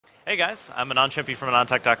Hey guys, I'm Anand Shimpi from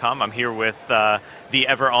AnandTech.com. I'm here with the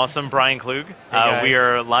ever awesome Brian Klug. We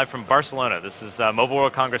are live from Barcelona. This is Mobile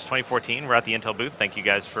World Congress 2014. We're at the Intel booth. Thank you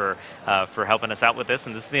guys for helping us out with this.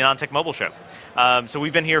 And this is the AnandTech Mobile Show. So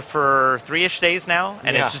we've been here for 3-ish days now,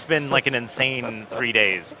 and it's just been like an insane 3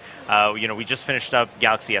 days. We just finished up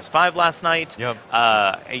Galaxy S5 last night. Yep.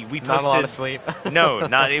 We posted, not a lot of sleep. No,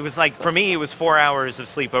 not. It was like, for me, it was 4 hours of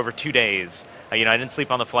sleep over 2 days. I didn't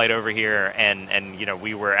sleep on the flight over here, and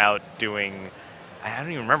we were out doing, I don't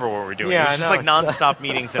even remember what we were doing. Yeah, it was just like nonstop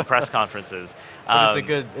meetings and press conferences. But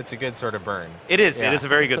it's a good sort of burn. It is. Yeah. It is a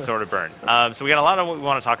very good sort of burn. So we got a lot of what we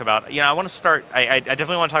want to talk about. I want to start. I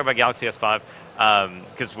definitely want to talk about Galaxy S5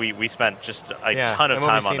 because we spent just a ton of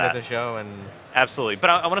time on that. At the show and. Absolutely. But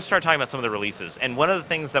I want to start talking about some of the releases. And one of the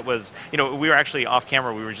things that was, we were actually off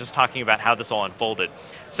camera, we were just talking about how this all unfolded.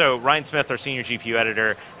 So Ryan Smith, our senior GPU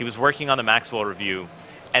editor, he was working on the Maxwell review,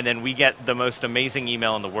 and then we get the most amazing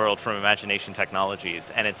email in the world from Imagination Technologies.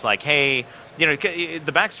 And it's like, hey, the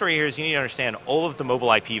backstory here is you need to understand all of the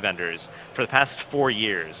mobile IP vendors for the past 4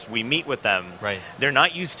 years. We meet with them. Right. They're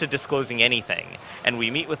not used to disclosing anything. And we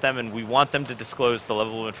meet with them and we want them to disclose the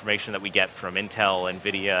level of information that we get from Intel,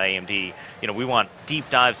 NVIDIA, AMD. We want deep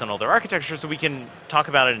dives on all their architecture so we can talk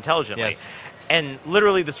about it intelligently. Yes. And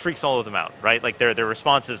literally this freaks all of them out, right? Like their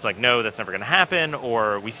response is like, no, that's never going to happen,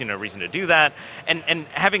 or we see no reason to do that. And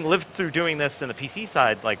having lived through doing this in the PC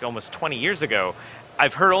side like almost 20 years ago,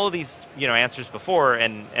 I've heard all of these answers before,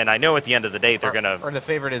 and I know at the end of the day they're going to... Or the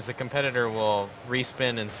favorite is the competitor will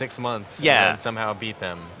respin in 6 months and somehow beat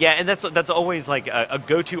them. Yeah, and that's always like a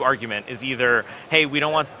go-to argument is either, hey, we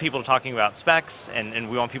don't want people talking about specs and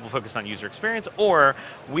we want people focused on user experience, or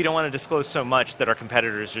we don't want to disclose so much that our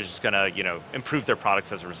competitors are just going to improve their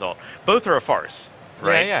products as a result. Both are a farce.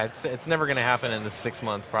 Right? Yeah, it's never going to happen in the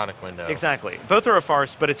 6-month product window. Exactly. Both are a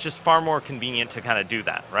farce, but it's just far more convenient to kind of do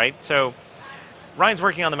that, right? So Ryan's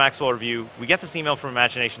working on the Maxwell review. We get this email from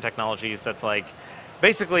Imagination Technologies that's like,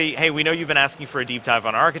 basically, hey, we know you've been asking for a deep dive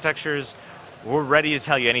on our architectures. We're ready to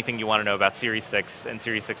tell you anything you want to know about Series 6 and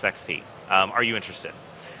Series 6 XT. Are you interested?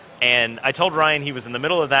 And I told Ryan he was in the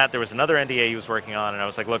middle of that. There was another NDA he was working on, and I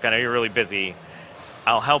was like, look, I know you're really busy.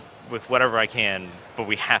 I'll help with whatever I can, but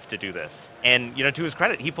we have to do this. And to his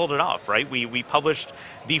credit, he pulled it off, right? We published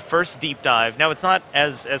the first deep dive. Now, it's not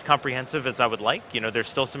as comprehensive as I would like. There's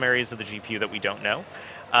still some areas of the GPU that we don't know.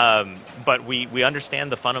 But we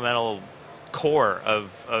understand the fundamental core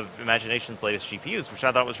of Imagination's latest GPUs, which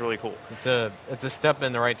I thought was really cool. It's a step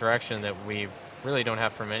in the right direction that we really don't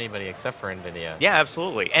have from anybody except for NVIDIA. Yeah,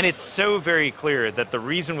 absolutely. And it's so very clear that the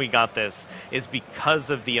reason we got this is because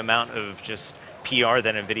of the amount of just PR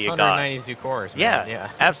that NVIDIA got. 192 cores, man. Yeah,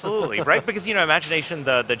 absolutely, right? Because, Imagination,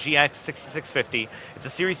 the GX 6650, it's a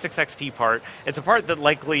Series 6 XT part. It's a part that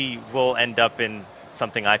likely will end up in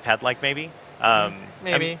something iPad-like, maybe.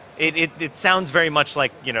 Maybe. It sounds very much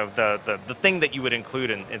like, the thing that you would include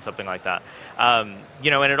in something like that. And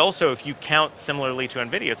it also, if you count similarly to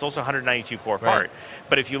NVIDIA, it's also a 192 core part.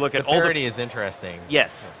 But if you look at all the... parity is interesting.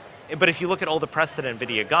 Yes. But if you look at all the press that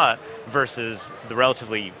NVIDIA got versus the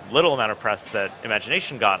relatively little amount of press that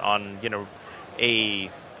Imagination got on,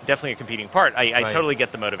 definitely a competing part, I totally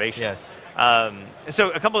get the motivation. Yes.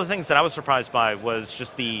 So a couple of things that I was surprised by was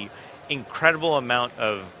just the incredible amount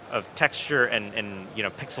of texture and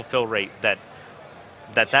pixel fill rate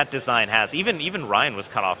that design has. Even Ryan was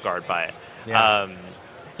caught off guard by it. Yeah.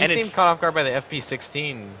 He seemed caught off guard by the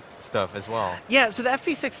FP16 stuff as well. Yeah, so the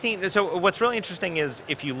FP16. So what's really interesting is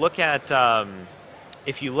if you look at the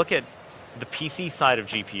PC side of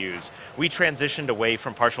GPUs, we transitioned away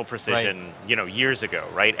from partial precision, years ago,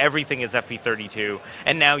 right? Everything is FP32,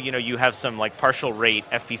 and now you have some like partial rate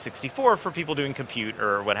FP64 for people doing compute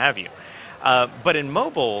or what have you. But in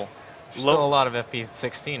mobile, still a lot of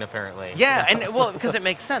FP16 apparently. Yeah, and well, because it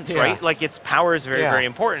makes sense, right? Like its power is very, very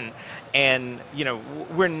important. And,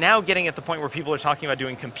 we're now getting at the point where people are talking about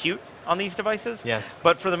doing compute on these devices. Yes.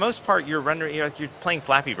 But for the most part, you're rendering, you're playing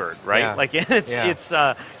Flappy Bird, right? Yeah. Like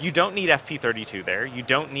you don't need FP32 there. You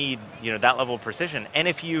don't need, that level of precision. And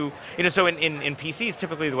if you, so in PCs,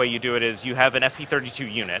 typically the way you do it is you have an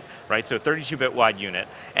FP32 unit, right? So a 32-bit wide unit.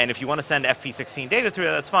 And if you want to send FP16 data through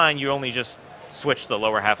that, that's fine. You only just switch the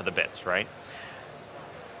lower half of the bits, right?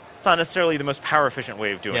 It's not necessarily the most power efficient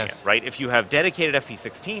way of doing it, right? If you have dedicated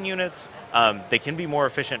FP16 units, they can be more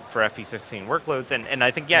efficient for FP16 workloads, and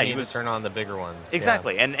I think he was turn on the bigger ones.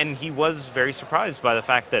 Exactly, and he was very surprised by the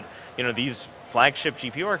fact that these flagship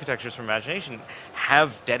GPU architectures from Imagination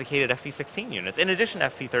have dedicated FP16 units in addition to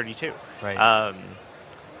FP32. Right.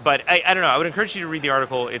 But I don't know. I would encourage you to read the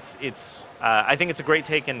article. It's I think it's a great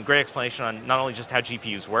take and great explanation on not only just how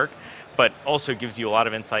GPUs work, but also gives you a lot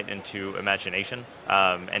of insight into Imagination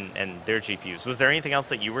and their GPUs. Was there anything else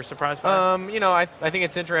that you were surprised by? I think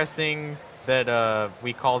it's interesting that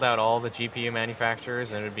we called out all the GPU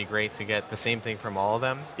manufacturers, and it would be great to get the same thing from all of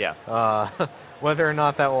them. Yeah. Whether or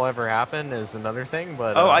not that will ever happen is another thing,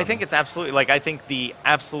 but... I think it's absolutely... I think the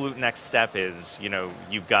absolute next step is,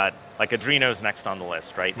 you've got, Adreno's next on the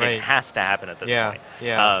list, right? Right. It has to happen at this point.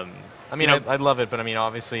 Yeah. I'd love it, but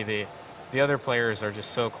obviously the other players are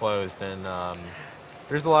just so closed, and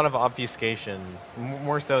there's a lot of obfuscation,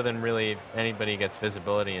 more so than really anybody gets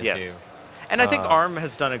visibility into. Yes. And I think ARM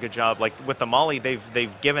has done a good job. With the Mali,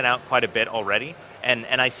 they've given out quite a bit already, and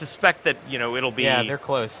I suspect that it'll be... Yeah, they're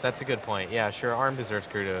close. That's a good point. Yeah, sure, ARM deserves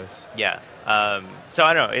kudos. Yeah. So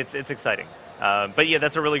I don't know. It's exciting. But yeah,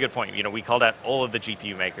 that's a really good point. We called out all of the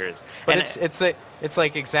GPU makers. But it's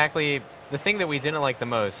like exactly the thing that we didn't like the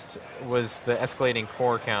most was the escalating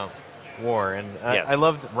core count war, and Yes. I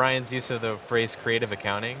loved Ryan's use of the phrase creative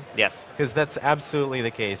accounting. Yes. Because that's absolutely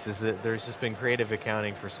the case, is that there's just been creative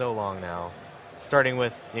accounting for so long now. Starting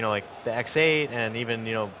with, the X8 and even,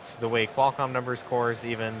 the way Qualcomm numbers cores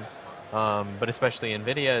even, but especially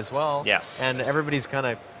NVIDIA as well. Yeah. And everybody's kind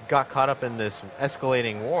of got caught up in this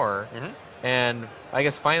escalating war. Mm-hmm. And I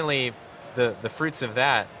guess finally the fruits of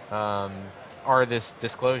that are this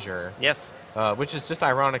disclosure. Yes. Which is just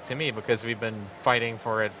ironic to me because we've been fighting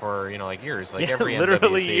for it for, years. Yeah, Every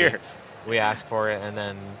literally MWC, years. we ask for it and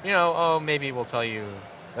then, maybe we'll tell you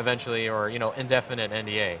eventually or, indefinite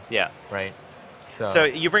NDA. Yeah. Right? So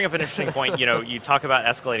you bring up an interesting point. You talk about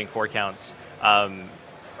escalating core counts.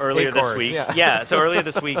 Earlier Eight this cores, week, yeah. So earlier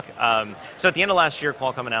this week, so at the end of last year,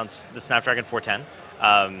 Qualcomm announced the Snapdragon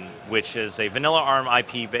 410, which is a vanilla ARM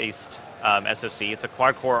IP-based SoC. It's a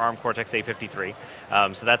quad-core ARM Cortex-A53.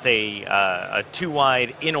 So that's a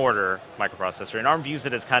two-wide in-order microprocessor, and ARM views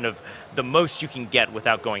it as kind of the most you can get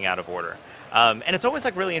without going out of order. And it's always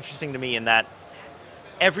really interesting to me in that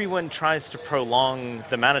everyone tries to prolong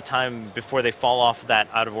the amount of time before they fall off that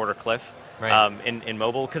out-of-order cliff. Right. In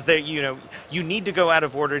mobile, because you need to go out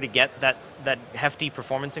of order to get that hefty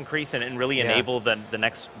performance increase and really enable the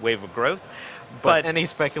next wave of growth. But any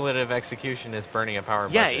speculative execution is burning a power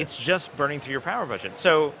budget. Yeah, it's just burning through your power budget.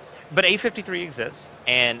 So, but A53 exists,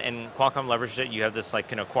 and Qualcomm leveraged it. You have this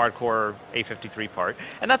quad-core A53 part,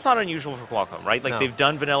 and that's not unusual for Qualcomm, right? No. They've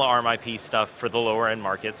done vanilla ARM IP stuff for the lower end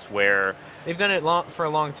markets where they've done it for a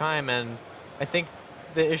long time, and I think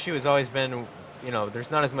the issue has always been,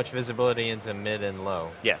 there's not as much visibility into mid and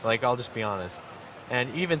low. Yes. I'll just be honest.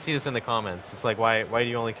 And you even see this in the comments. It's why do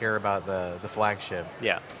you only care about the flagship?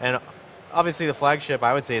 Yeah. And obviously the flagship,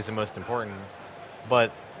 I would say, is the most important.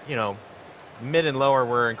 But, mid and lower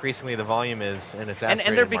where increasingly the volume is in a saturated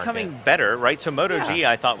and they're market. becoming better, right? So Moto G,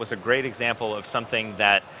 Yeah. I thought, was a great example of something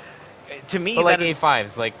that, to me, But that is...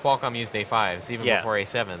 A5s, Qualcomm used A5s even Yeah. before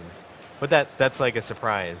A7s. But that's a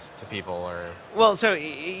surprise to people, or... Well, so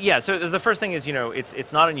the first thing is,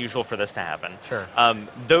 it's not unusual for this to happen. Sure.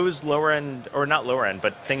 Those lower end, or not lower end,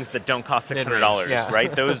 but things that don't cost $600, Mid-range, yeah.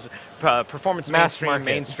 right? Those performance Mass market.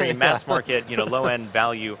 mainstream, mass market, low end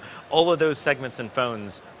value, all of those segments and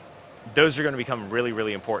phones, those are going to become really,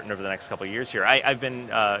 really important over the next couple of years here. I've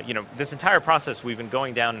been, this entire process, we've been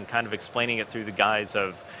going down and kind of explaining it through the guise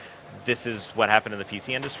of, this is what happened in the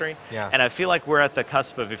PC industry. Yeah. And I feel like we're at the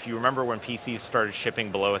cusp of, if you remember when PCs started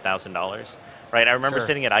shipping below $1,000, right? I remember Sure.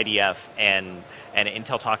 sitting at IDF and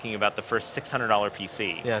Intel talking about the first $600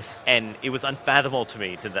 PC. Yes. And it was unfathomable to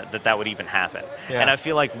me that would even happen. Yeah. And I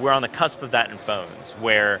feel like we're on the cusp of that in phones,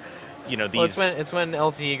 where, these... Well, it's when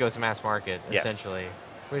LTE goes mass market, Yes. essentially.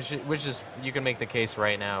 Which is, you can make the case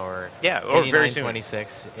right now, or Yeah, or very soon.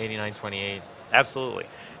 8926, 8928. Absolutely.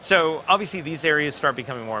 So obviously these areas start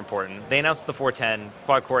becoming more important. They announced the 410,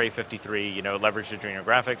 quad-core A53, leveraged Adreno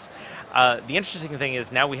graphics. The interesting thing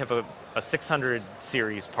is now we have a 600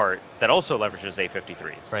 series part that also leverages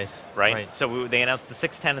A53s. Right? So they announced the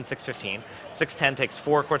 610 and 615. 610 takes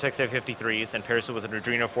 4 Cortex-A53s and pairs it with an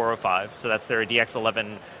Adreno 405. So that's their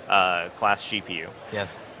DX11 class GPU.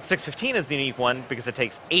 Yes. 615 is the unique one because it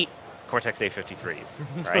takes 8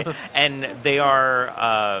 Cortex-A53s, right? And they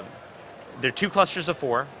are... they're 2 clusters of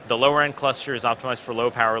 4. The lower end cluster is optimized for low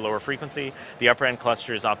power, lower frequency. The upper end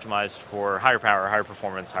cluster is optimized for higher power, higher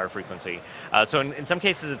performance, higher frequency. So in some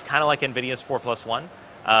cases, it's kind of like NVIDIA's 4+1,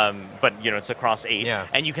 but it's across 8. Yeah.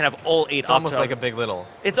 And you can have all 8. It's almost like a big little.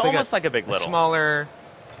 It's almost like a big little. Smaller.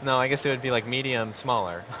 No, I guess it would be like medium,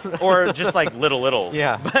 smaller. Or just like little.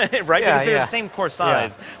 Yeah. Right? Yeah, because they're yeah. the same core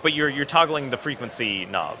size, Yeah. but you're toggling the frequency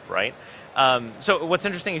knob, right? So what's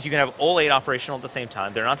interesting is you can have all 8 operational at the same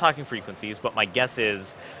time. They're not talking frequencies, but my guess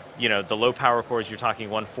is the low power cores, you're talking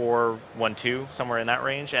 1.4, 1.2, somewhere in that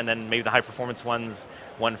range, and then maybe the high performance ones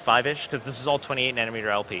 1.5-ish, because this is all 28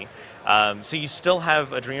 nanometer LP. So you still have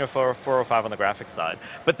Adreno 405 on the graphics side,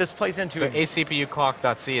 but this plays into... So ACPU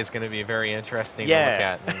clock.c is going to be very interesting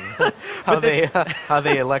Yeah. to look at, and how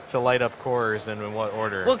they elect to light up cores and in what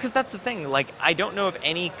order. Well, because that's the thing. Like, I don't know of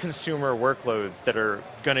any consumer workloads that are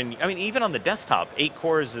going to... I mean, even on the desktop, 8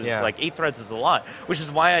 cores is like 8 threads is a lot, which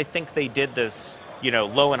is why I think they did this,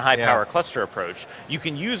 low and high power cluster approach. You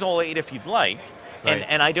can use all 8 if you'd like,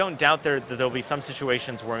 and I don't doubt that there'll be some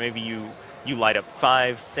situations where maybe you light up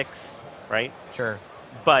 5, 6, right? Sure.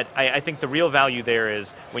 But I think the real value there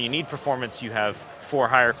is when you need performance, you have 4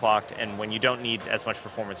 higher clocked, and when you don't need as much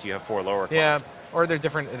performance, you have 4 lower clocked. Yeah, or they're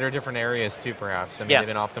different areas too, perhaps. I mean, they've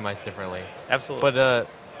been optimized differently. Absolutely. But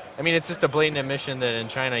I mean, it's just a blatant admission that in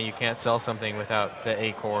China you can't sell something without the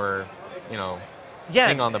 8-core,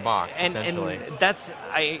 thing on the box. Essentially, and that's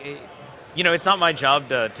it's not my job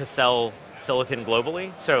to sell silicon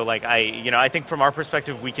globally. So like I think from our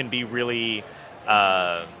perspective we can be really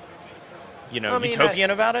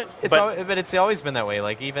utopian about it. But it's always been that way.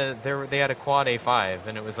 Like even they had a quad A5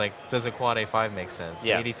 and it was like, does a quad A5 make sense?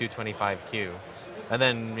 Yeah. 8225Q. And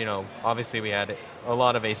then, obviously we had a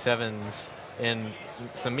lot of A7s in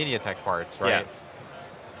some MediaTek parts, right? Yeah.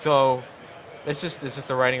 So it's just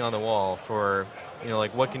the writing on the wall for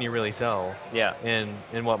like what can you really sell? Yeah.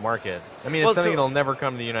 In what market? I mean, it's something that'll never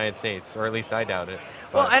come to the United States, or at least I doubt it.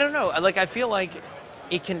 Well, I don't know. Like I feel like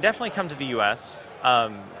it can definitely come to the U.S.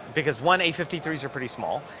 Because A53s are pretty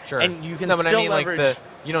small. Sure. And you can but still I mean, leverage. Like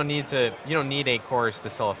you don't need 8 cores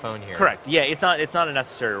to sell a phone here. Correct. Yeah, it's not a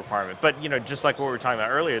necessary requirement. But just like what we were talking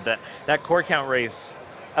about earlier, that core count race.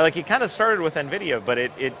 Like it kind of started with NVIDIA, but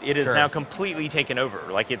it is now completely taken over.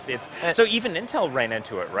 Like it's so even Intel ran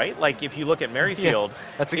into it, right? Like if you look at Merrifield,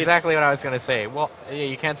 that's exactly what I was going to say. Well,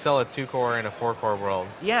 you can't sell a 2-core in a 4-core world.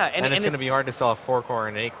 Yeah, and it's going to be hard to sell a 4-core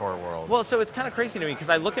in an 8-core world. Well, so it's kind of crazy to me because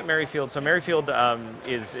I look at Merrifield. So Merrifield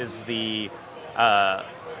is the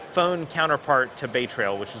phone counterpart to Bay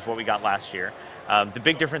Trail, which is what we got last year. The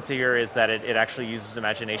big difference here is that it actually uses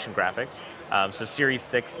imagination graphics. So Series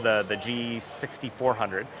 6, the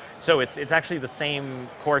G6400. So it's actually the same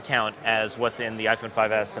core count as what's in the iPhone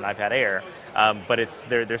 5S and iPad Air, but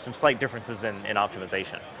there's some slight differences in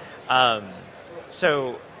optimization.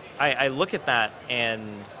 So I look at that, and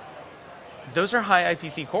those are high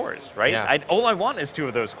IPC cores, right? Yeah. All I want is 2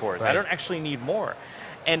 of those cores. Right. I don't actually need more.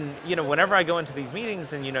 And whenever I go into these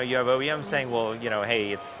meetings, and you have OEMs saying, well,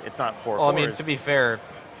 hey, it's not 4 well, cores. I mean, to be fair,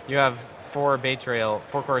 you have 4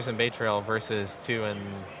 cores in Bay Trail versus 2 in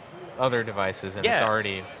other devices, and it's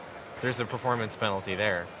already there's a performance penalty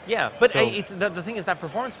there. Yeah, but the thing is that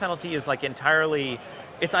performance penalty is like entirely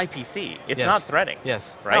it's IPC. It's not threading.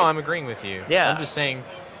 Yes. Right. No, I'm agreeing with you. Yeah. I'm just saying,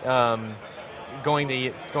 going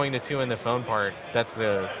to 2 in the phone part. That's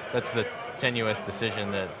the tenuous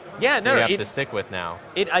decision that we have to stick with now.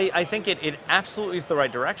 I think it absolutely is the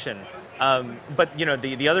right direction. But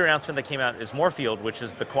the other announcement that came out is Merrifield, which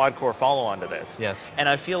is the quad-core follow-on to this. Yes. And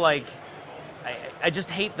I feel like I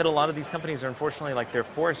just hate that a lot of these companies are unfortunately like they're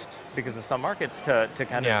forced because of some markets to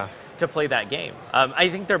kind of to play that game. I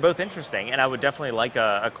think they're both interesting, and I would definitely like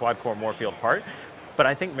a quad-core Merrifield part. But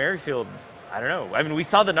I think Merrifield, I don't know. I mean, we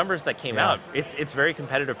saw the numbers that came out. It's very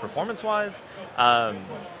competitive performance-wise.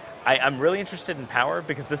 I'm really interested in power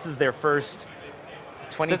because this is their first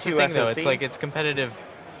 22 That's the thing, SoC. though. It's like it's competitive.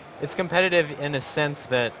 It's competitive in a sense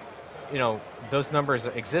that, those numbers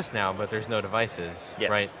exist now, but there's no devices,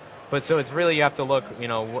 right? But so it's really, you have to look,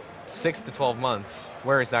 6 to 12 months.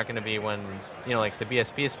 Where is that going to be when, like the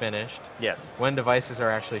BSP is finished? Yes. When devices are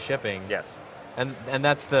actually shipping? Yes. And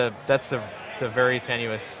that's the very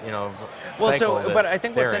tenuous, well, cycle. But I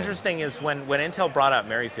think what's interesting is when Intel brought out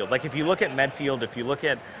Merrifield. Like if you look at Medfield, if you look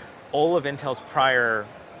at all of Intel's prior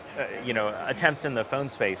attempts in the phone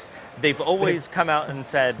space, they've always come out and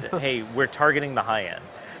said, hey, we're targeting the high end.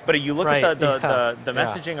 But if you look at the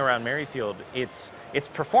messaging around Merrifield, it's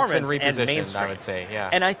performance and mainstream. I would say,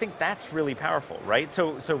 And I think that's really powerful, right?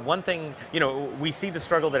 So one thing, we see the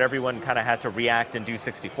struggle that everyone kind of had to react and do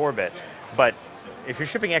 64-bit, but if you're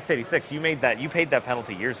shipping x86, you paid that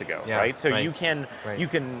penalty years ago, right? So you can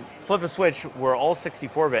flip a switch. We're all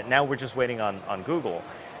 64-bit. Now we're just waiting on Google.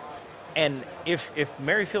 And if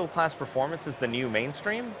Merrifield class performance is the new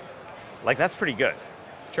mainstream, like that's pretty good.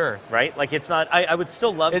 Sure. Right? Like it's not. I would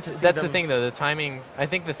still love to see That's the thing, though. The timing. I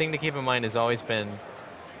think the thing to keep in mind has always been.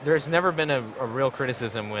 There's never been a real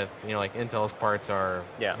criticism with like Intel's parts are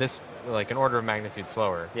this like an order of magnitude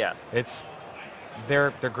slower. Yeah.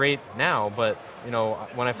 They're great now, but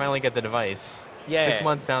when I finally get the device, 6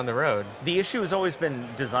 months down the road. The issue has always been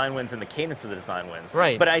design wins and the cadence of the design wins.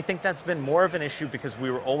 Right. But I think that's been more of an issue because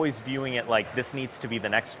we were always viewing it like this needs to be the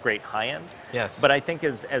next great high-end. Yes. But I think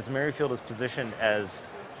as Merrifield is positioned as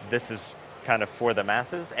this is kind of for the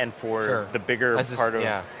masses and for the bigger part of...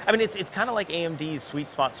 Yeah. I mean, it's kind of like AMD's sweet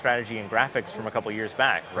spot strategy in graphics from a couple years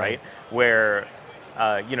back, right? Where...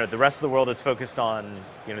 the rest of the world is focused on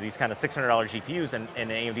these kind of $600 GPUs, and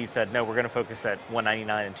AMD said no, we're going to focus at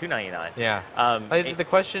 $199 and $299. Yeah. The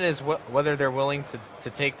question is whether they're willing to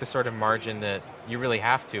take the sort of margin that you really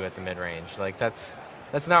have to at the mid-range. Like that's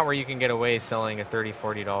not where you can get away selling a $30,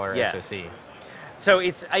 $40 SoC. So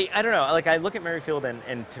I don't know. Like I look at Merrifield,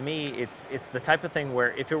 and to me it's the type of thing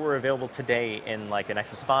where if it were available today in like an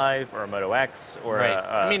Nexus 5 or a Moto X or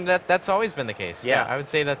I mean that's always been the case. Yeah, I would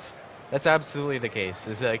say that's absolutely the case.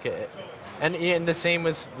 Is like, and the same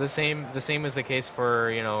was the case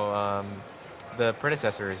for the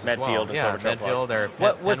predecessors as well. Medfield and Clover Trail Medfield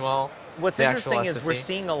Plus. or Penwell. What's interesting is we're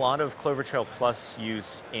seeing a lot of Clover Trail Plus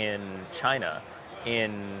use in China.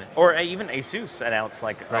 Or even Asus announced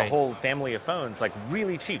like a whole family of phones, like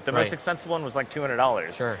really cheap. The most expensive one was like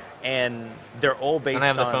 $200. Sure. And they're all based on... And I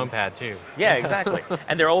have the phone pad too. Yeah, exactly.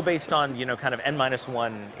 And they're all based on, kind of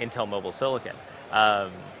N-1 Intel mobile silicon.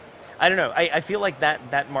 I don't know. I feel like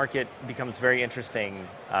that market becomes very interesting,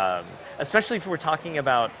 especially if we're talking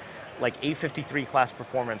about like A53 class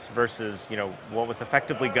performance versus what was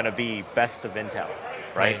effectively going to be best of Intel,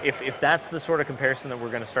 right? If that's the sort of comparison that we're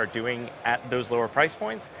going to start doing at those lower price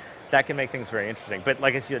points, that can make things very interesting. But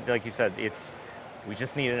like you said, we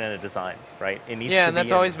just need it in a design, right? It needs to and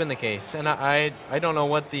that's always been the case. And I don't know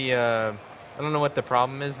what the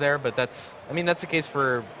problem is there, but that's the case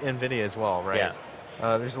for NVIDIA as well, right?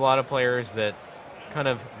 Yeah. There's a lot of players that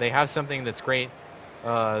they have something that's great.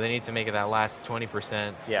 They need to make it that last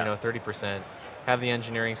 20%, 30%, have the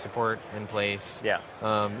engineering support in place. Yeah.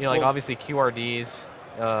 Obviously QRDs,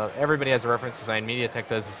 everybody has a reference design. MediaTek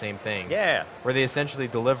does the same thing. Yeah. Where they essentially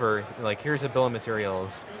deliver, like, here's a bill of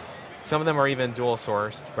materials. Some of them are even dual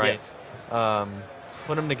sourced, right? Yes.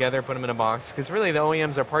 Put them together, put them in a box, because really the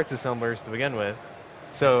OEMs are parts assemblers to begin with.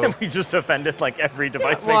 So we just offended like every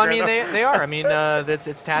device maker. Well, I mean, they are. I mean,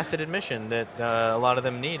 it's tacit admission that a lot of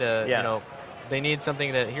them need they need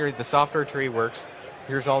something that here the software tree works.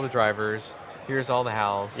 Here's all the drivers. Here's all the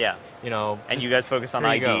HALs. Yeah. And you guys focus on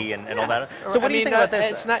ID and all that. So what do you think about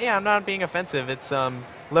this? It's not. Yeah, I'm not being offensive. It's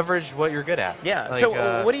leverage what you're good at. Yeah. Like,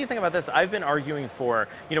 so what do you think about this? I've been arguing for.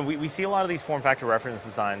 We see a lot of these form factor reference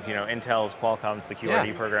designs. Intel's, Qualcomm's, the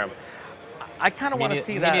QRD program. I kind of want to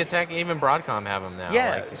see that. MediaTek, even Broadcom have them now.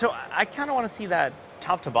 Yeah, so I kind of want to see that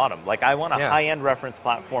top to bottom. Like, I want a high-end reference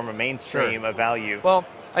platform, a mainstream, a value. Well,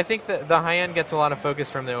 I think that the high-end gets a lot of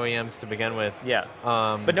focus from the OEMs to begin with. Yeah,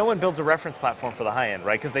 but no one builds a reference platform for the high-end,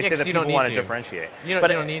 right? Because they say that people want to differentiate. You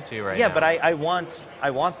don't need to right now. Yeah, but I want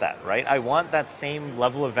that, right? I want that same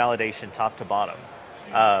level of validation top to bottom.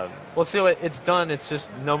 Well, so it's done. It's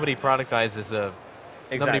just nobody productizes a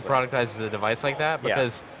device like that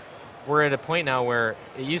because... We're at a point now where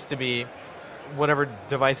it used to be whatever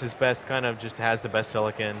device is best kind of just has the best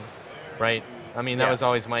silicon, right? I mean, that was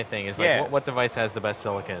always my thing, is like what device has the best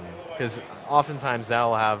silicon? Because oftentimes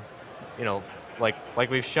that'll have, like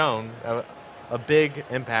we've shown, a big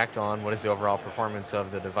impact on what is the overall performance of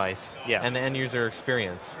the device and the end user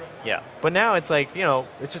experience. Yeah. But now it's like,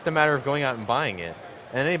 it's just a matter of going out and buying it.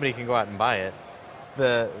 And anybody can go out and buy it.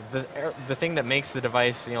 The thing that makes the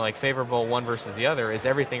device like favorable one versus the other is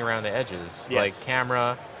everything around the edges, like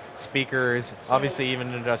camera, speakers, obviously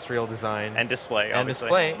even industrial design and display.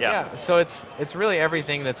 Yeah. So it's really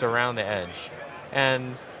everything that's around the edge,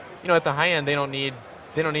 and at the high end they don't need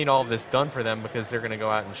all of this done for them because they're going to go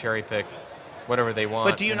out and cherry pick whatever they want.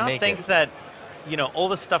 But do you not think that all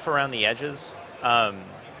the stuff around the edges?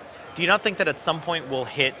 Do you not think that at some point we'll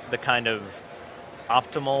hit the kind of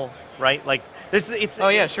optimal, right? Like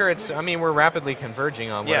sure. We're rapidly converging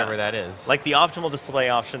on whatever that is. Like the optimal display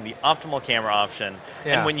option, the optimal camera option.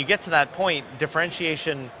 Yeah. And when you get to that point,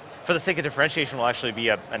 differentiation, for the sake of differentiation, will actually be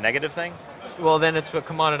a negative thing? Well, then it's a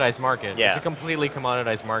commoditized market. Yeah. It's a completely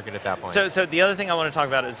commoditized market at that point. So the other thing I want to talk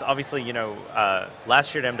about is obviously,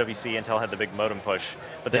 last year at MWC, Intel had the big modem push,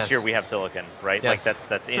 but this year we have silicon, right? Yes. Like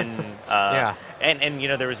that's in.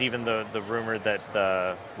 And there was even the rumor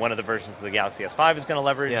that one of the versions of the Galaxy S5 is going to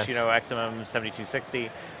leverage, XMM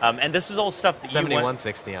 7260. And this is all stuff that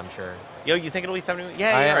 7160, I'm sure. You think it'll be 71?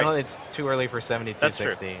 Yeah, you're right. It's too early for 7260.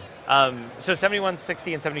 That's true. So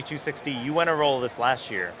 7160 and 7260, you went a roll this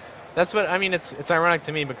last year. That's what I mean. It's ironic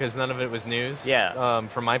to me because none of it was news. Yeah.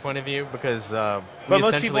 From my point of view, because but we most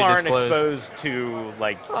essentially people aren't disclosed, exposed to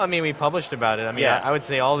like. Well, I mean, we published about it. I mean, Yeah. I would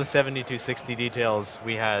say all the 7260 details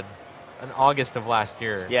we had in August of last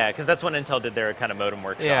year. Yeah, because that's when Intel did their kind of modem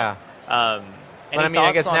workshop. Yeah. Any But I mean,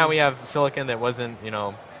 I guess thoughts now on- we have silicon that wasn't,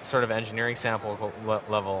 sort of engineering sample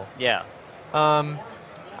level. Yeah.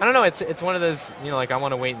 I don't know. It's one of those, like I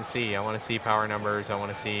want to wait and see. I want to see power numbers. I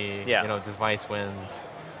want to see, Yeah. device wins.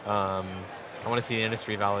 I want to see the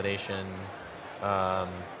industry validation.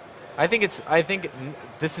 I think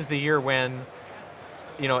this is the year when,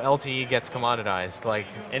 LTE gets commoditized. Like,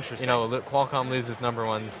 Interesting. Qualcomm loses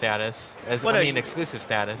 #1 status exclusive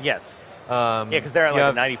status. Yes. Yeah, because they're at you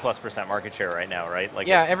like have- a 90+% market share right now, right? Like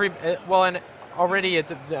Yeah, it's- and already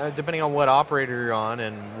depending on what operator you're on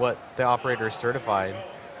and what the operator is certified,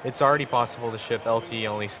 it's already possible to ship LTE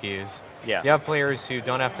only SKUs. Yeah. You have players who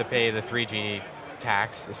don't have to pay the 3G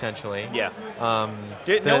tax essentially. Yeah.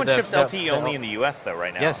 No one ships LTE only in the U.S. though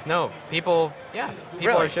right now. Yes, no. People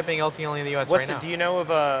Really? are shipping LTE only in the U.S. right now. Do you know of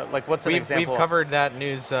what's an example? We've covered that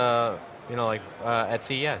news, at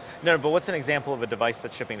CES. No, but what's an example of a device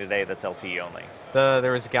that's shipping today that's LTE only?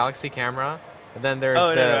 There was a Galaxy camera, and then there's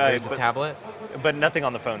there's a tablet. But nothing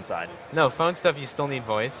on the phone side. No, phone stuff you still need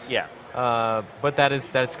voice. Yeah. But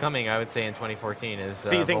that's coming, I would say, in 2014.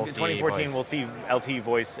 So you think in 2014 voice. we'll see LTE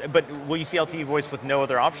voice, but will you see LTE voice with no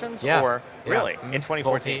other options? Yeah. Or Yeah. really Mhm. in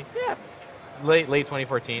 2014? VoLTE. Yeah. Late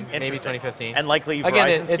 2014, maybe Interesting. 2015. And likely Again,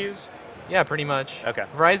 Verizon it's- SKUs? Yeah, pretty much. Okay.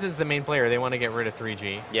 Verizon's the main player. They want to get rid of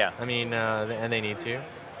 3G. Yeah. I mean, and they need to.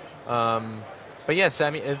 But yes, I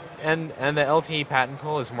mean, and the LTE patent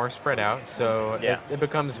pool is more spread out, so Yeah. it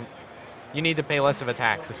becomes, you need to pay less of a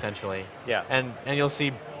tax essentially. Yeah. And you'll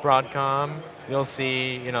see Broadcom, you'll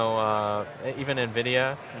see even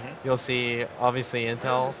Nvidia, you'll see obviously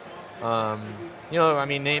Intel. I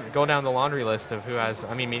mean, go down the laundry list of who has.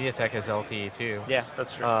 I mean, MediaTek has LTE too. Yeah,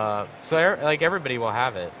 that's true. So like everybody will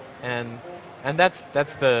have it, and that's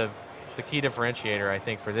the key differentiator I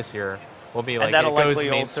think for this year will be like and that'll it goes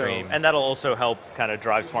likely mainstream. and that'll also help kind of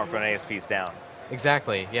drive smartphone ASPs down.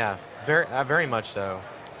 Exactly. Yeah. Very much so.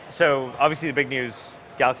 So obviously the big news,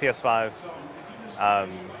 Galaxy S5.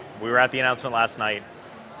 We were at the announcement last night.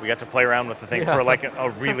 We got to play around with the thing for like a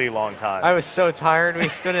really long time. I was so tired. We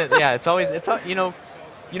stood it. Yeah.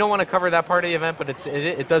 You don't want to cover that part of the event, but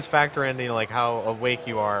it does factor in like how awake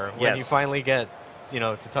you are when Yes. you finally get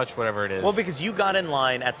to touch whatever it is. Well, because you got in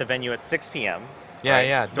line at the venue at 6 p.m. Yeah, right?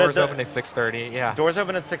 yeah. Doors open at 6:30. Yeah. Doors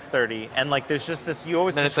open at 6:30, and like there's just this. You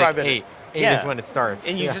always And then it's describe like it. 8. 8 Yeah. is when it starts.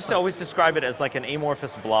 And you just always describe it as like an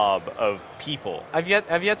amorphous blob of people. I've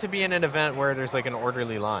yet to be in an event where there's like an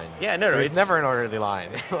orderly line. Yeah, no, There's it's never an orderly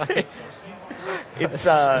line. It's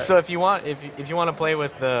so if you want to play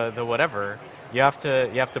with the whatever, you have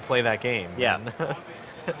to play that game. Yeah.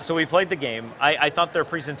 So we played the game. I thought their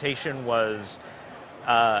presentation was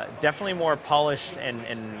definitely more polished and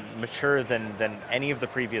mature than any of the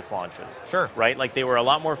previous launches. Sure. Right? Like they were a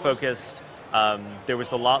lot more focused. There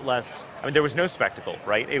was a lot less. I mean, there was no spectacle,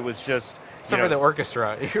 right? It was just. Except for the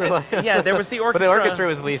orchestra. You're like Yeah, there was the orchestra. But the orchestra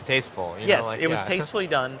was at least tasteful. Yes, it was tastefully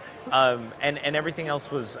done, and everything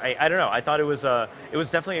else was. I don't know. I thought it was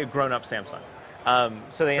definitely a grown-up Samsung.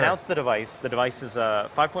 So they announced the device. The device is a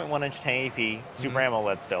 5.1-inch 1080p Super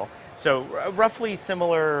AMOLED still. So roughly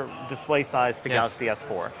similar display size to Galaxy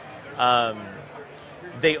S4.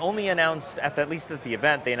 They only announced, at least at the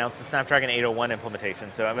event, they announced the Snapdragon 801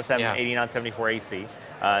 implementation. So MSM 8974AC.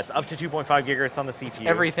 It's up to 2.5 gigahertz on the CPU. It's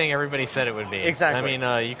everything everybody said it would be. Exactly. I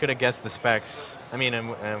mean, you could have guessed the specs. I mean,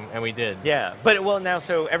 and we did. Yeah, but now,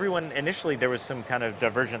 so everyone, initially there was some kind of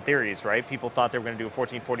divergent theories, right? People thought they were going to do a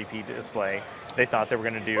 1440p display. They thought they were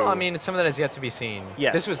going to do... Well, I mean, some of that is yet to be seen.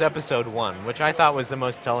 Yes. This was episode 1, which I thought was the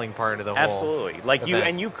most telling part of the whole Absolutely. Like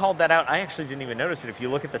event. you called that out. I actually didn't even notice it. If you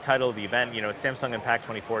look at the title of the event, it's Samsung Impact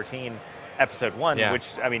 2014, episode 1,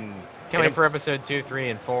 which, I mean... Can't wait for episode 2,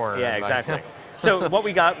 3, and 4. Yeah, exactly. So what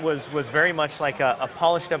we got was very much like a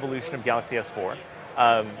polished evolution of Galaxy S4.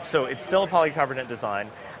 So it's still a polycarbonate design.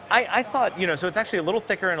 I thought, so it's actually a little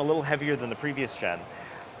thicker and a little heavier than the previous gen.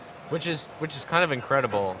 Which is kind of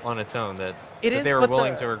incredible on its own that they were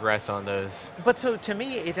willing to regress on those. But so to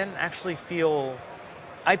me, it didn't actually feel...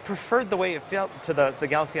 I preferred the way it felt to the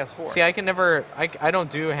Galaxy S4. See, I can never... I don't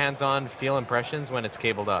do hands-on feel impressions when it's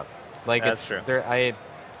cabled up. Like That's true. I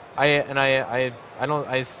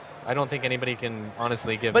don't think anybody can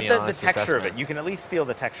honestly give but me an honest the texture assessment. of it, you can at least feel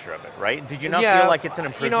the texture of it, right? Did you not feel like it's an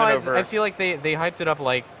improvement over... I feel like they hyped it up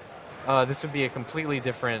like this would be a completely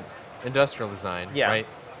different industrial design, right?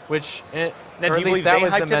 which Now, or do at you least believe that they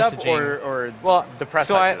was the hyped it up, messaging. or Well, the press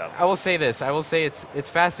so hyped it up? I will say this. I will say it's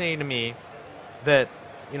fascinating to me that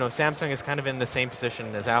Samsung is kind of in the same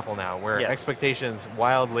position as Apple now, where Yes. expectations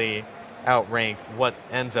wildly outrank what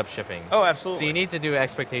ends up shipping. Oh, absolutely. So you need to do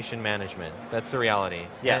expectation management. That's the reality.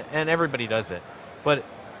 Yeah. And everybody does it. But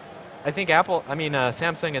I think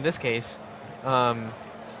Samsung in this case,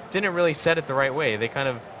 didn't really set it the right way.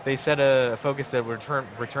 They set a focus that would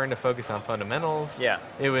return to focus on fundamentals. Yeah.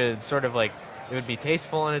 It would sort of it would be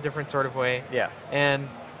tasteful in a different sort of way. Yeah. And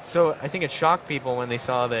so I think it shocked people when they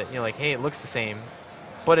saw that, hey, it looks the same,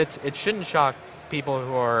 but it shouldn't shock people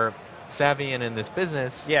who are savvy and in this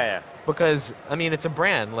business. Yeah. Because it's a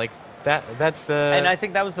brand that's the. And I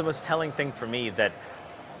think that was the most telling thing for me, that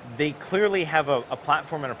they clearly have a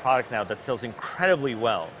platform and a product now that sells incredibly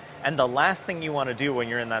well. And the last thing you want to do when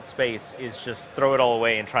you're in that space is just throw it all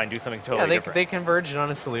away and try and do something totally different. They converged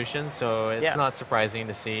on a solution, so it's not surprising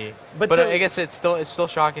to see. But I guess it's still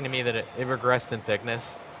shocking to me that it regressed in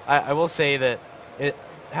thickness. I will say that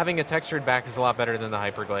having a textured back is a lot better than the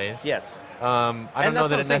hyperglaze. Yes. I don't know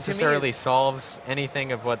that it necessarily solves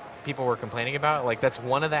anything of what people were complaining about. That's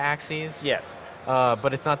one of the axes. Yes.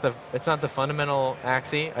 But it's not the fundamental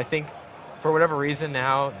axis. I think for whatever reason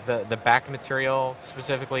now the back material,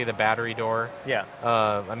 specifically the battery door. Yeah.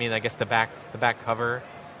 I guess the back cover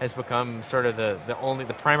has become sort of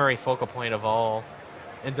the primary focal point of all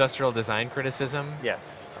industrial design criticism. Yes.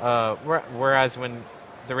 Whereas when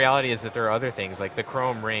the reality is that there are other things like the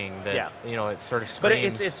chrome ring that it sort of screams.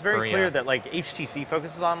 But it's very clear that HTC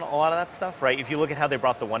focuses on a lot of that stuff, right? If you look at how they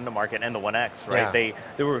brought the One to market and the One X, right? Yeah.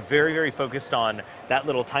 They were very, very focused on that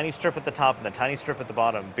little tiny strip at the top and the tiny strip at the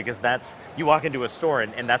bottom, because that's, you walk into a store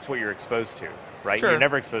and that's what you're exposed to, right? Sure. You're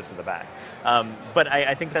never exposed to the back. But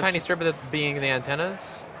I think that's tiny strip being the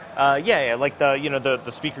antennas. Like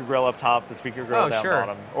the speaker grill up top, the speaker grill down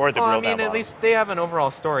bottom, or the grill down bottom. At least they have an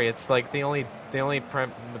overall story. It's like the only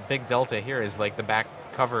big delta here is the back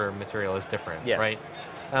cover material is different, right?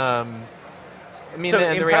 So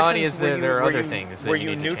the reality is that there are other things. Were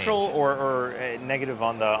you neutral or negative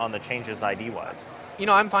on the changes ID wise?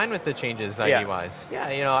 I'm fine with the changes ID wise.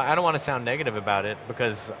 Yeah, I don't want to sound negative about it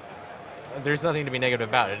because there's nothing to be negative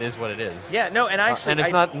about. It is what it is. Yeah, no, and actually, and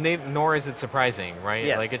it's not, nor is it surprising, right?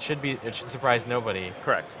 Yes. It should surprise nobody.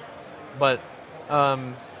 Correct. But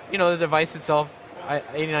the device itself,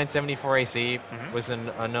 8974AC was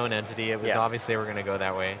a known entity. It was obvious they were going to go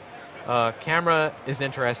that way. Camera is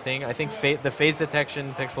interesting. I think the phase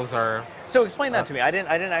detection pixels are. So explain that to me. I didn't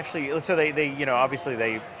actually. So they obviously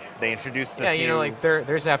they introduced this. Yeah,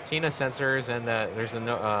 there's Aptina sensors and there's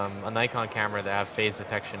a Nikon camera that have phase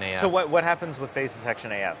detection AF. So what happens with phase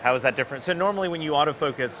detection AF? How is that different? So normally when you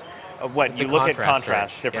autofocus, you look at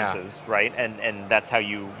contrast differences, right? And that's how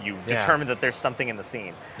you determine that there's something in the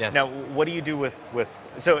scene. Yes. Now, what do you do with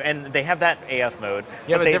and they have that AF mode.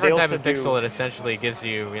 You have a different type of pixel that essentially gives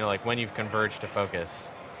you, when you've converged to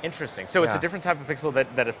focus. Interesting. So it's a different type of pixel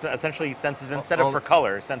that essentially senses, instead of for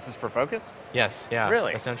color, senses for focus? Yes, yeah.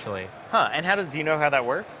 Really? Essentially. Huh, and do you know how that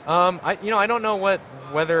works? I don't know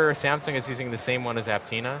whether Samsung is using the same one as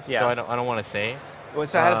Aptina, so I don't want to say. Well,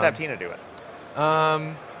 so how does Aptina do it?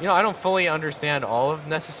 I don't fully understand all of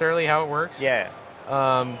necessarily how it works. Yeah.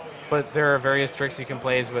 But there are various tricks you can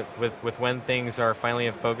play with when things are finally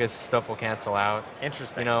in focus, stuff will cancel out.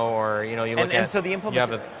 Interesting. You look at, so the you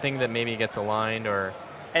have a thing that maybe gets aligned or.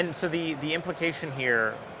 And so the implication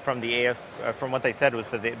here from the AF, from what they said, was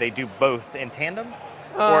that they do both in tandem,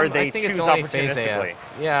 or they I think choose it's only opportunistically. phase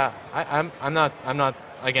AF. Yeah, I'm not.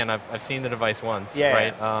 Again, I've seen the device once,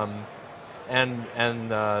 right? And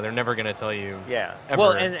they're never going to tell you. Yeah. Ever.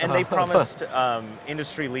 Well, and they promised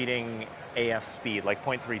industry-leading AF speed, like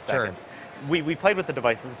 0.3 seconds. Sure. We played with the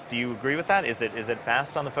devices. Do you agree with that? Is it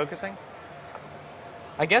fast on the focusing?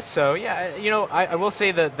 I guess so. Yeah. I will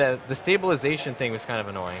say that the stabilization thing was kind of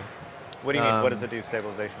annoying. What do you mean? What does it do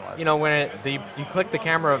stabilization-wise? When you click the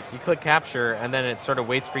camera, you click capture, and then it sort of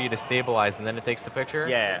waits for you to stabilize, and then it takes the picture.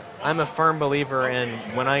 Yeah. I'm a firm believer in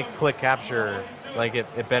when I click capture,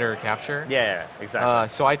 it better capture. Yeah, exactly.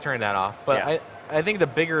 So I turned that off. But I think the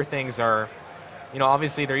bigger things are,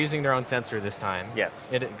 obviously they're using their own sensor this time. Yes.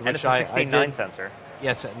 And it's a 16:9 sensor.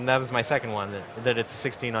 Yes, and that was my second one, that it's a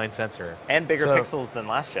 16:9 sensor. And bigger pixels than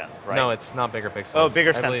last gen, right? No, it's not bigger pixels. Oh,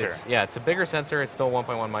 bigger sensor. It's a bigger sensor. It's still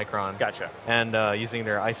 1.1 micron. Gotcha. And using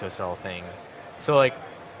their ISOCELL thing. So,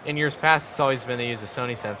 in years past, it's always been to use a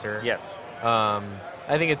Sony sensor. Yes.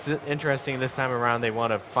 I think it's interesting this time around they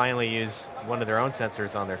want to finally use one of their own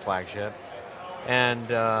sensors on their flagship. And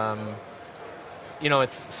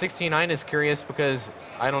it's 16.9 is curious because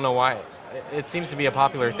I don't know why. It seems to be a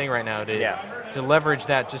popular thing right now to leverage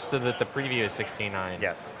that just so that the preview is 16.9.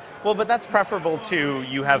 Yes. Well, but that's preferable to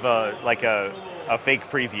you have a fake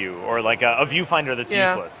preview or like a viewfinder that's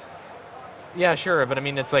useless. Yeah, sure, but I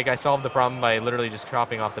mean, it's like I solved the problem by literally just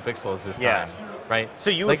chopping off the pixels this time, right? So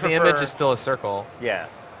you would like the image is still a circle. Yeah.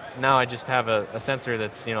 Now I just have a sensor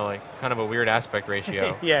that's like kind of a weird aspect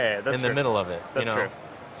ratio. That's in the middle of it. That's true.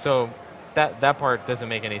 So that part doesn't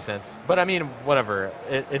make any sense. But I mean, whatever.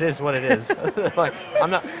 It is what it is. Like, I'm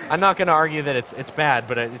not going to argue that it's bad,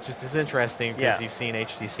 but it's interesting because you've seen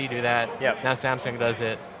HTC do that. Yep. Now Samsung does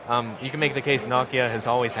it. You can make the case Nokia has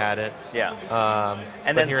always had it. Yeah.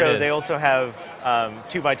 And then so they also have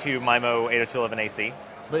 2x2 MIMO 802.11ac.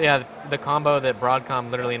 But yeah, the combo that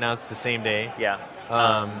Broadcom literally announced the same day. Yeah.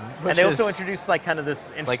 And they also introduced like kind of this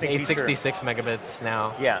interesting like 866 feature. megabits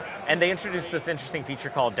now. Yeah, and they introduced this interesting feature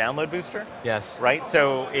called Download Booster. Yes. Right?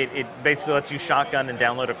 So it basically lets you shotgun and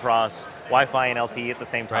download across Wi-Fi and LTE at the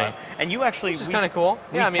same time. Right. And you actually... Which is kind of cool.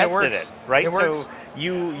 Yeah, I mean, tested it works. It, right? It works. So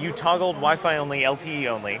you toggled Wi-Fi only, LTE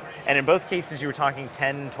only, and in both cases you were talking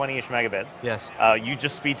 10, 20-ish megabits. Yes. You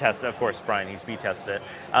just speed tested, of course, Brian, he speed tested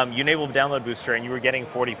it. You enabled Download Booster and you were getting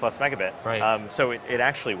 40 plus megabit. Right. So it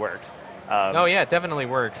actually worked. Oh yeah, it definitely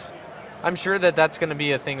works. I'm sure that that's going to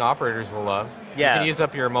be a thing operators will love. Yeah. You can use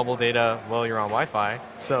up your mobile data while you're on Wi-Fi.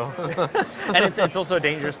 So. And it's also a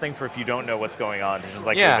dangerous thing for if you don't know what's going on to just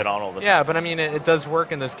like leave it on all the time. Yeah, but I mean, it does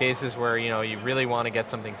work in those cases where you really want to get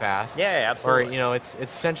something fast. Yeah, absolutely. Or it's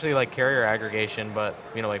essentially like carrier aggregation, but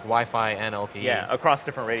like Wi-Fi and LTE. Yeah, across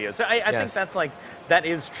different radios. So I think that's that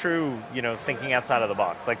is true. Thinking outside of the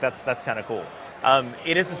box, like that's kind of cool.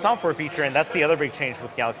 It is a software feature, and that's the other big change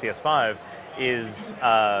with Galaxy S5 is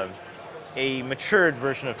a matured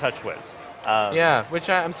version of TouchWiz. Yeah, which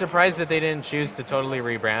I'm surprised that they didn't choose to totally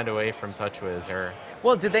rebrand away from TouchWiz or.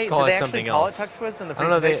 Well, did they actually call it TouchWiz in the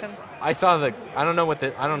presentation? I saw I don't know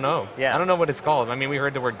I don't know. Yeah. I don't know what it's called. I mean, we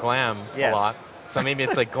heard the word glam a lot, so maybe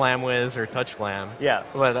it's like GlamWiz or TouchGlam. Yeah.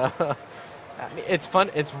 But it's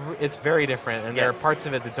fun. It's very different, and there are parts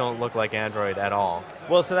of it that don't look like Android at all.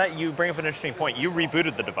 Well, so that you bring up an interesting point. You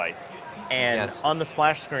rebooted the device, and on the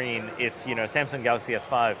splash screen, it's Samsung Galaxy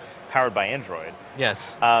S5 powered by Android.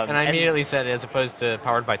 Yes. And I immediately said as opposed to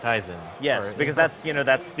powered by Tizen. Yes, because that's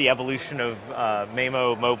that's the evolution of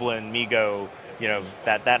Maemo, Moblin, Migo.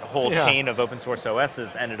 That whole chain of open source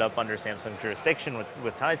OSs ended up under Samsung jurisdiction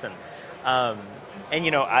with Tizen.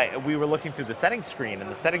 And we were looking through the settings screen,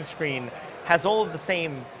 and the settings screen has all of the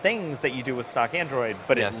same things that you do with stock Android,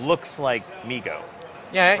 but it looks like Migo.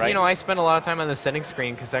 Yeah, right? I spend a lot of time on the settings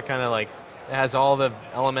screen because that kind of it has all the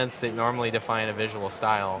elements that normally define a visual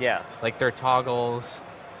style. Yeah. Like their toggles,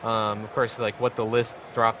 of course, like what the list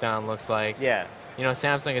drop-down looks like. Yeah.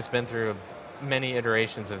 Samsung has been through many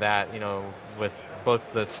iterations of that, with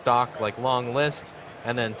both the stock, long list,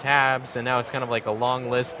 and then tabs, and now it's kind of like a long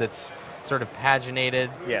list that's sort of paginated.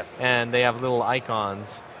 Yes. And they have little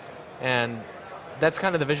icons. And that's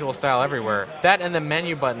kind of the visual style everywhere. That and the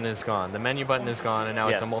menu button is gone. The menu button is gone, and now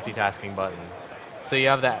it's a multitasking button. So you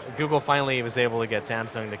have that. Google finally was able to get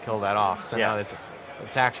Samsung to kill that off. So now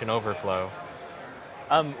it's action overflow.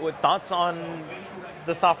 Thoughts on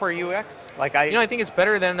the software UX? I think it's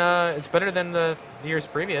better than the years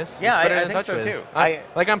previous. Yeah, it's better I than think TouchWiz. so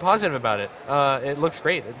too. I'm positive about it. It looks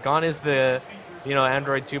great. Gone is the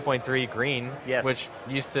Android 2.3 green, which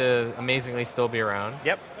used to amazingly still be around.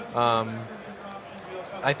 Yep.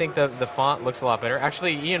 I think the font looks a lot better.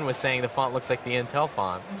 Actually, Ian was saying the font looks like the Intel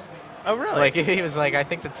font. Oh, really? He was like, I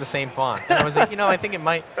think that's the same font. And I was like, I think it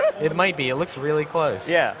might be. It looks really close.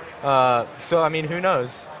 Yeah. So, I mean, who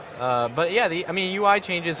knows? But yeah, UI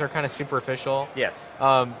changes are kind of superficial. Yes.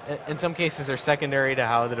 In some cases, they're secondary to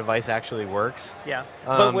how the device actually works. Yeah.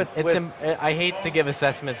 But I hate to give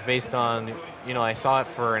assessments based on, I saw it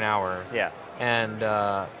for an hour. Yeah.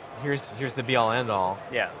 And here's the be-all, end-all.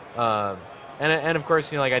 Yeah. And of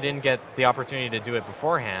course, I didn't get the opportunity to do it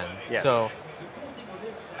beforehand. Yes. So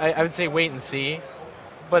I would say wait and see.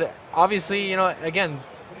 But obviously, again,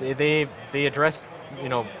 they addressed,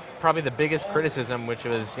 probably the biggest criticism, which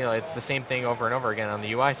was, it's the same thing over and over again on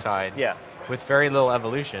the UI side. Yeah. With very little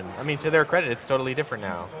evolution. I mean, to their credit, it's totally different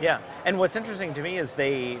now. Yeah. And what's interesting to me is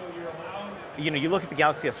you look at the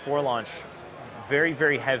Galaxy S4 launch, very,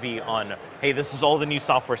 very heavy on, hey, this is all the new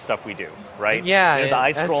software stuff we do, right? Yeah.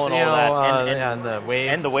 The iScroll and all that. And the wave.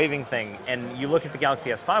 And the waving thing. And you look at the Galaxy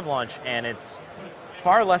S5 launch, and it's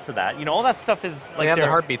far less of that. All that stuff is like... They have the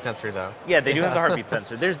heartbeat sensor, though. Yeah, they do have the heartbeat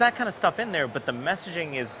sensor. There's that kind of stuff in there, but the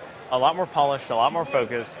messaging is a lot more polished, a lot more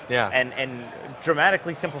focused, and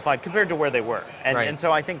dramatically simplified compared to where they were. And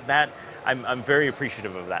so I think that I'm very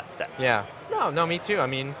appreciative of that step. Yeah. No, me too. I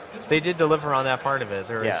mean, they did deliver on that part of it.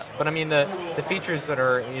 But I mean, the features that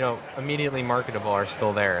are immediately marketable are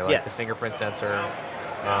still there, like the fingerprint sensor.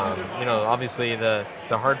 Obviously the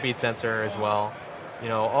heartbeat sensor as well.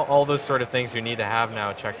 All those sort of things you need to have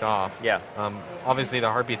now checked off. Yeah. Obviously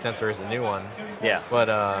the heartbeat sensor is a new one. Yeah. But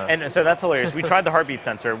and so that's hilarious. We tried the heartbeat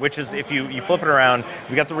sensor, which is if you flip it around,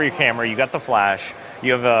 you got the rear camera, you got the flash,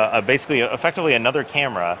 you have basically effectively another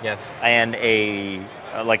camera. Yes. And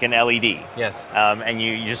like an LED. Yes. And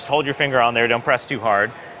you just hold your finger on there, don't press too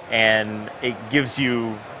hard, and it gives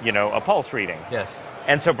you a pulse reading. Yes.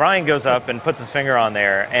 And so Brian goes up and puts his finger on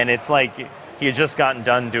there, and it's like he had just gotten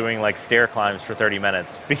done doing like stair climbs for 30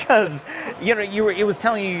 minutes because it was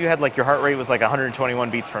telling you had like your heart rate was like 121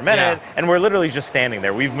 beats per minute, and we're literally just standing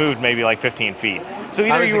there. We've moved maybe like 15 feet. So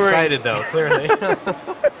either I was excited though, clearly.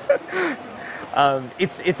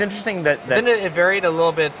 It's interesting that then it varied a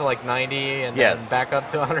little bit to like 90 and then back up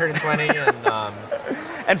to 120 and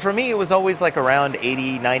and for me it was always like around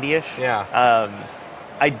 80, 90ish. Yeah.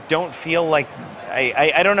 I don't feel like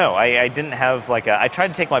I don't know. I didn't have like I tried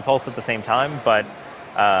to take my pulse at the same time, but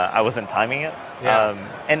I wasn't timing it. Yeah.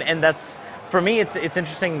 And that's for me. It's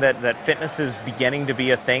interesting that fitness is beginning to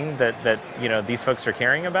be a thing that these folks are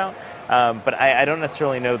caring about. But I don't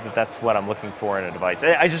necessarily know that that's what I'm looking for in a device.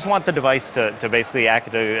 I just want the device to basically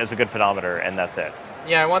act as a good pedometer, and that's it.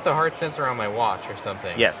 Yeah, I want the heart sensor on my watch or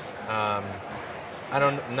something. Yes. I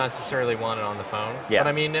don't necessarily want it on the phone. Yeah. But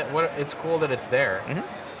I mean, it's cool that it's there.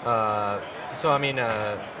 Mm-hmm. So I mean,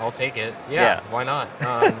 I'll take it. Yeah. Why not?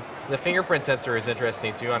 The fingerprint sensor is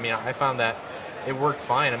interesting too. I mean, I found that it worked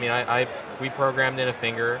fine. I mean, we programmed in a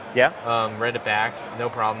finger. Yeah. Read it back, no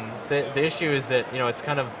problem. The issue is that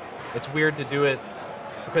it's weird to do it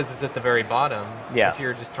because it's at the very bottom. Yeah. If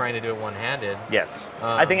you're just trying to do it one-handed. Yes.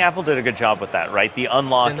 I think Apple did a good job with that, right? The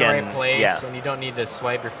unlock it's in the right place, and you don't need to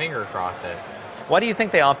swipe your finger across it. Why do you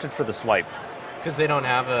think they opted for the swipe? Because they don't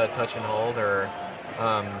have a touch and hold, or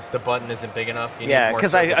the button isn't big enough.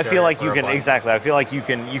 Because I feel like you can I feel like you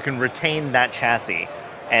can retain that chassis,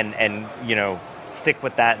 and stick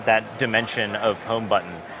with that dimension of home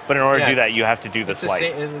button. But in order to do that, you have to do the swipe.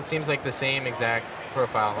 It seems like the same exact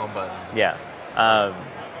profile home button. Yeah.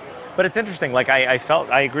 But it's interesting. Like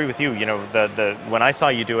I agree with you. The when I saw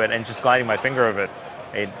you do it and just gliding my finger over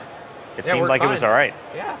it seemed like fine. it was all right.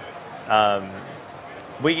 Yeah.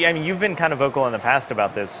 You've been kind of vocal in the past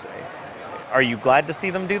about this. Are you glad to see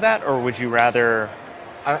them do that, or would you rather?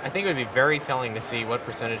 I think it would be very telling to see what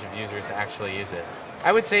percentage of users actually use it.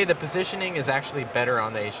 I would say the positioning is actually better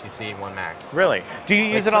on the HTC One Max. Really? Do you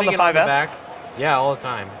use it on the 5S? Yeah, all the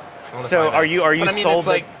time. So 5S. Are you but I mean, sold? It's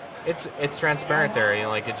like it's transparent there. You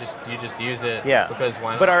just use it. Yeah. Because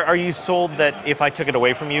why not? But are you sold that if I took it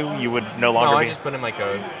away from you, you would no longer? No, I just put in my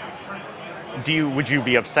code. Would you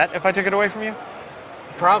be upset if I took it away from you?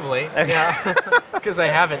 Probably. Okay. Yeah. Because I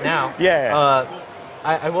have it now. Yeah.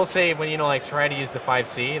 I will say when try to use the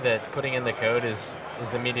 5C, that putting in the code is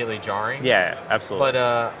immediately jarring. Yeah, absolutely.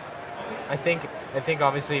 But I think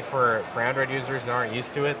obviously for Android users that aren't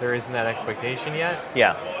used to it, there isn't that expectation yet.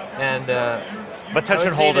 Yeah. And but touch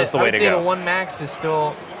and hold is the way to go. I would say the One Max is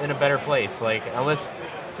still in a better place. Like unless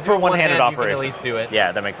for one-handed operation, you can at least do it.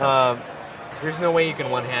 Yeah, that makes sense. There's no way you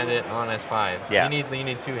can one-hand it on S5. Yeah. You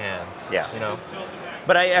need two hands. Yeah.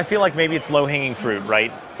 But I feel like maybe it's low-hanging fruit,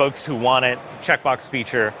 right? Folks who want it, checkbox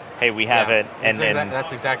feature, hey, we have it. And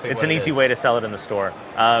that's exactly it's what an it easy is. way to sell it in the store.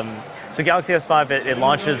 So Galaxy S5, it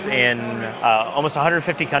launches in almost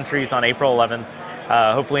 150 countries on April 11th.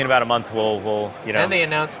 Hopefully in about a month we'll And they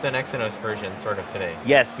announced an Exynos version sort of today.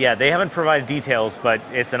 Yes, yeah. They haven't provided details, but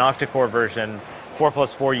it's an octa-core version.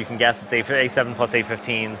 4+4, you can guess it's A7 plus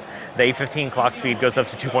A15s. The A15 clock speed goes up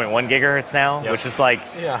to 2.1 gigahertz now, which is like,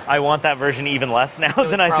 I want that version even less now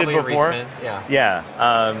than I did before.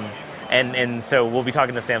 And so we'll be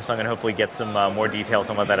talking to Samsung and hopefully get some more details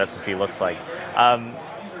on what that SoC looks like.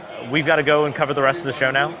 We've got to go and cover the rest of the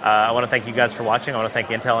show now. I want to thank you guys for watching. I want to thank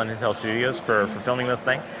Intel and Intel Studios for filming this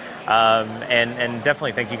thing. And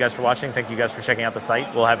definitely thank you guys for watching. Thank you guys for checking out the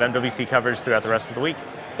site. We'll have MWC coverage throughout the rest of the week.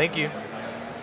 Thank you.